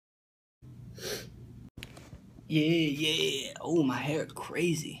Yeah. Oh, my hair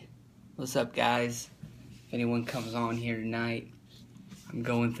crazy. What's up, guys? If anyone comes on here tonight, I'm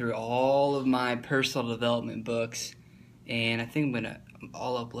going through all of my personal development books, and I think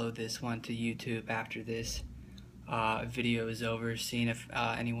I'll upload this one to YouTube after this video is over, seeing if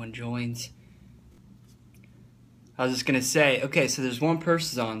anyone joins. I was just gonna say, okay, so there's one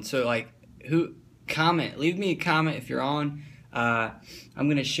person's on, so like, leave me a comment if you're on. I'm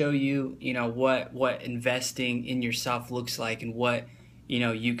gonna show you, what investing in yourself looks like, and what,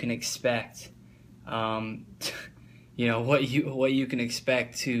 you can expect. What you can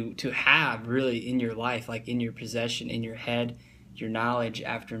expect to have really in your life, like in your possession, in your head, your knowledge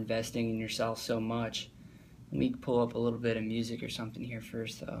after investing in yourself so much. Let me pull up a little bit of music or something here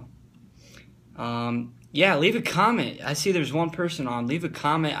first, though. Yeah, leave a comment. I see there's one person on. Leave a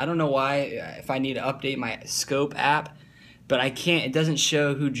comment. I don't know why, if I need to update my Scope app, but I can't. It doesn't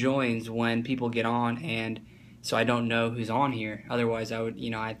show who joins when people get on, and so I don't know who's on here. Otherwise, I would,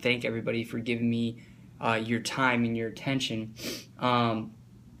 I thank everybody for giving me your time and your attention. Hold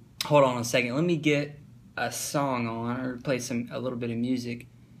on a second. Let me get a song on, or play a little bit of music.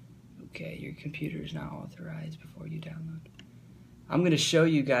 Okay, your computer is not authorized before you download. I'm going to show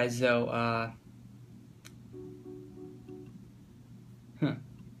you guys, though,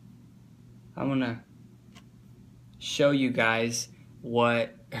 I'm going to show you guys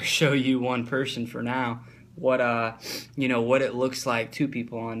show you one person for now, what it looks like. Two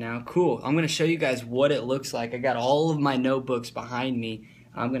people on now. Cool. I'm going to show you guys what it looks like. I got all of my notebooks behind me.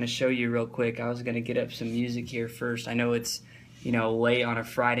 I'm going to show you real quick. I was going to get up some music here first. I know it's, late on a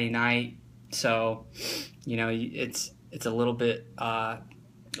Friday night, so, it's a little bit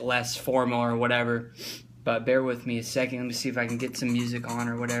less formal or whatever, but bear with me a second. Let me see if I can get some music on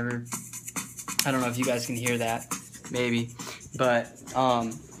or whatever. I don't know if you guys can hear that, maybe, but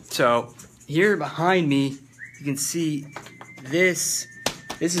so here behind me you can see this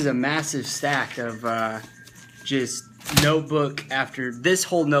is a massive stack of just notebook. After this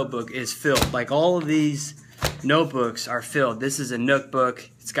whole notebook is filled, like all of these notebooks are filled. This is a Nook book.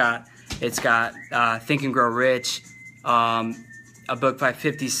 It's got Think and Grow Rich, a book by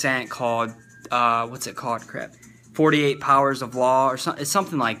 50 Cent called what's it called? 48 Powers of Law, or it's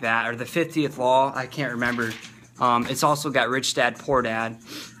something like that, or the 50th Law. I can't remember. It's also got Rich Dad Poor Dad.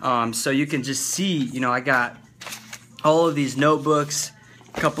 So you can just see, I got all of these notebooks,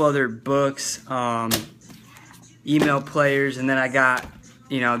 a couple other books, email players, and then I got,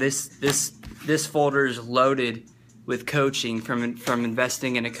 this folder is loaded with coaching from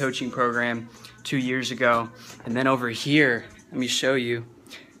investing in a coaching program 2 years ago. And then over here, let me show you.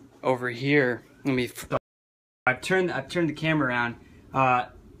 Over here, I've turned the camera around.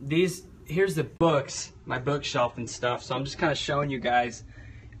 Here's the books, my bookshelf and stuff. So I'm just kind of showing you guys,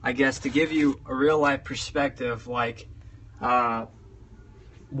 I guess, to give you a real life perspective, like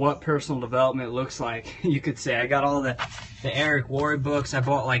what personal development looks like. You could say I got all the Eric Worre books. I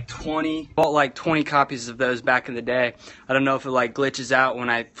bought like 20 copies of those back in the day. I don't know if it like glitches out when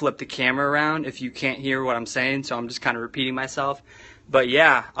I flip the camera around, if you can't hear what I'm saying, so I'm just kind of repeating myself. But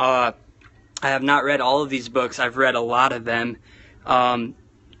yeah, I have not read all of these books. I've read a lot of them.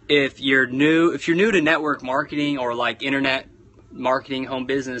 If you're new to network marketing or like internet marketing, home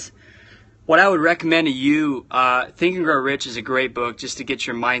business, what I would recommend to you, Think and Grow Rich is a great book just to get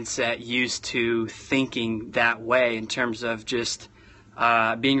your mindset used to thinking that way, in terms of just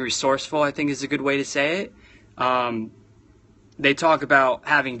being resourceful, I think is a good way to say it. They talk about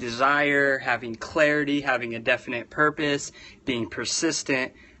having desire, having clarity, having a definite purpose, being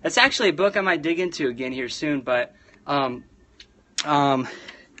persistent. That's actually a book I might dig into again here soon, but I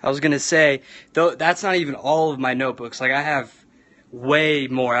was going to say, though, that's not even all of my notebooks. Like, I have way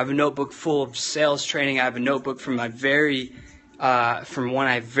more. I have a notebook full of sales training. I have a notebook from from when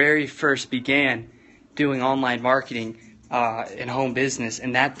I very first began doing online marketing and home business,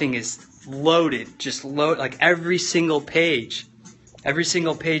 and that thing is loaded, like every single page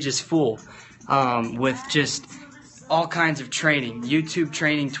is full with just all kinds of training, YouTube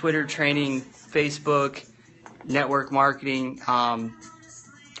training, Twitter training, Facebook, network marketing,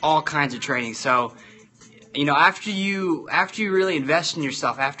 all kinds of training. So, after you really invest in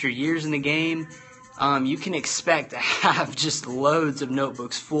yourself, after years in the game, you can expect to have just loads of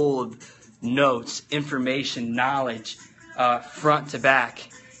notebooks full of notes, information, knowledge, front to back.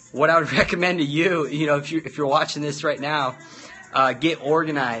 What I would recommend to you, if you're watching this right now, get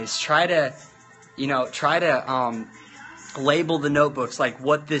organized. Try to label the notebooks, like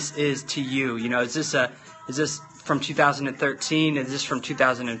what this is to you. Is this from 2013? Is this from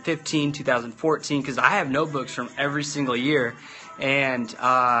 2015, 2014? Because I have notebooks from every single year, and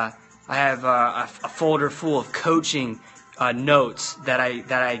I have a folder full of coaching notes that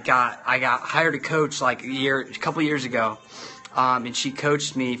I got. I got hired a coach like a couple years ago, and she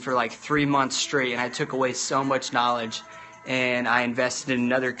coached me for like 3 months straight, and I took away so much knowledge. And I invested in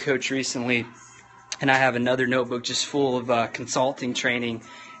another coach recently, and I have another notebook just full of consulting training.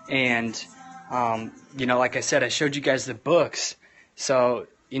 And like I said, I showed you guys the books. So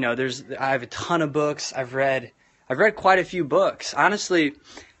I have a ton of books. I've read quite a few books. Honestly,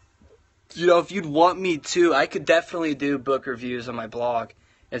 if you'd want me to, I could definitely do book reviews on my blog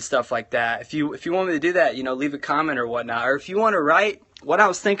and stuff like that. If you want me to do that, leave a comment or whatnot. Or if you want to write, what I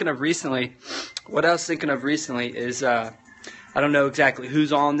was thinking of recently is I don't know exactly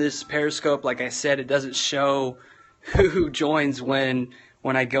who's on this Periscope. Like I said, it doesn't show who joins when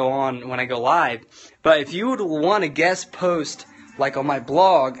I go live. But if you would want to guest post like on my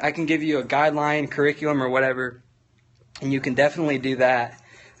blog, I can give you a guideline, curriculum, or whatever, and you can definitely do that.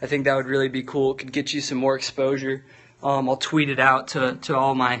 I think that would really be cool. It could get you some more exposure. I'll tweet it out to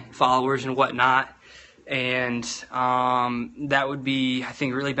all my followers and whatnot, and that would be, I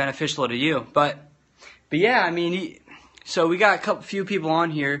think, really beneficial to you. But yeah, so we got a few people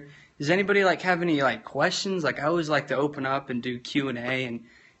on here. Does anybody have any questions? I always like to open up and do Q&A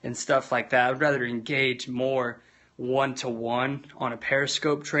and stuff like that. I'd rather engage more one-to-one on a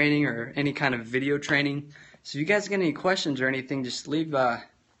Periscope training or any kind of video training. So if you guys got any questions or anything, just leave a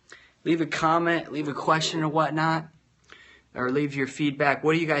comment, leave a question or whatnot, or leave your feedback.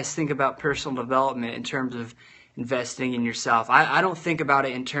 What do you guys think about personal development in terms of investing in yourself? I don't think about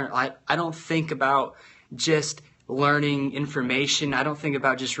it I don't think about just learning information. I don't think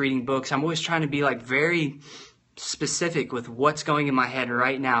about just reading books. I'm always trying to be very specific with what's going in my head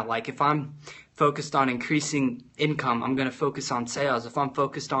right now. If I'm focused on increasing income, I'm going to focus on sales. If I'm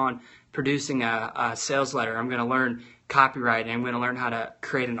focused on producing a sales letter, I'm going to learn copyright, and I'm going to learn how to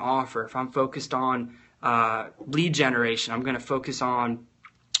create an offer. If I'm focused on lead generation, I'm going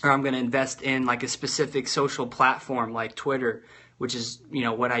to invest in a specific social platform like Twitter, which is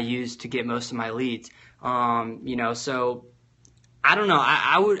what I use to get most of my leads. So I don't know.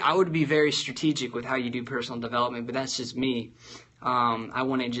 I would be very strategic with how you do personal development, but that's just me. I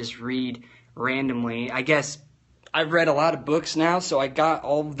wouldn't just read randomly. I guess I've read a lot of books now, so I got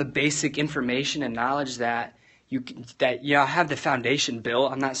all of the basic information and knowledge that I have the foundation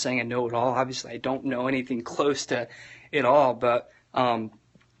built. I'm not saying I know it all. Obviously, I don't know anything close to it all, but I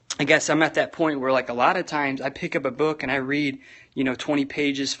guess I'm at that point where a lot of times I pick up a book and I read 20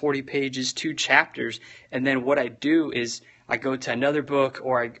 pages, 40 pages, 2 chapters, and then what I do is I go to another book,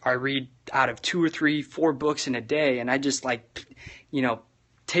 or I read out of 2 or 3, 4 books in a day, and I just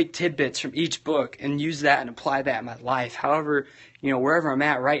take tidbits from each book and use that and apply that in my life. However, wherever I'm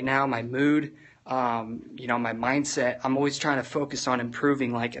at right now, my mood, my mindset, I'm always trying to focus on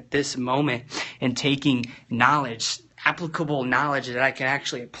improving at this moment and taking knowledge, applicable knowledge that I can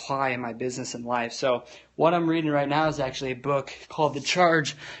actually apply in my business and life. So what I'm reading right now is actually a book called The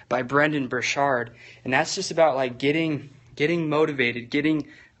Charge by Brendon Burchard, and that's just about getting motivated, getting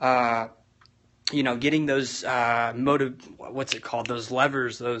those those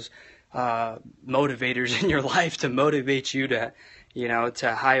levers, those motivators in your life to motivate you to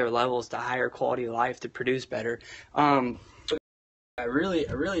to higher levels, to higher quality of life, to produce better. I really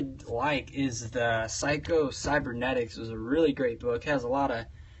like is the Psycho Cybernetics. It was a really great book. It has a lot of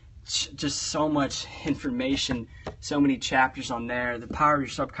just so much information, so many chapters on there. The Power of Your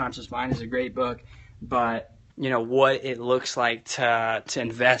Subconscious Mind is a great book, but what it looks like to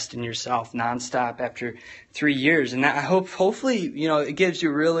invest in yourself nonstop after 3 years, and I hopefully it gives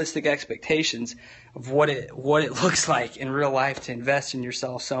you realistic expectations of what it looks like in real life to invest in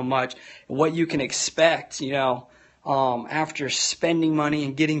yourself so much, and what you can expect after spending money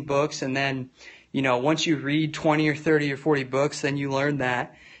and getting books. And then once you read 20 or 30 or 40 books, then you learn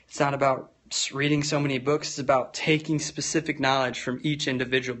that it's not about reading so many books. It's about taking specific knowledge from each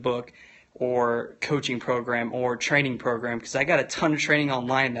individual book or coaching program or training program, because I got a ton of training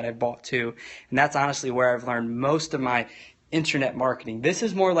online that I bought too, and that's honestly where I've learned most of my internet marketing. This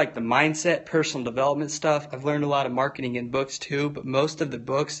is more like the mindset, personal development stuff. I've learned a lot of marketing in books too, but most of the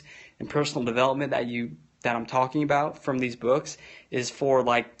books and personal development that I'm talking about from these books is for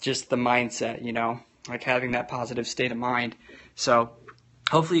just the mindset, having that positive state of mind. So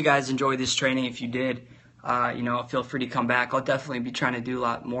hopefully you guys enjoyed this training. If you did, feel free to come back. I'll definitely be trying to do a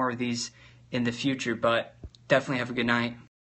lot more of these in the future, but definitely have a good night.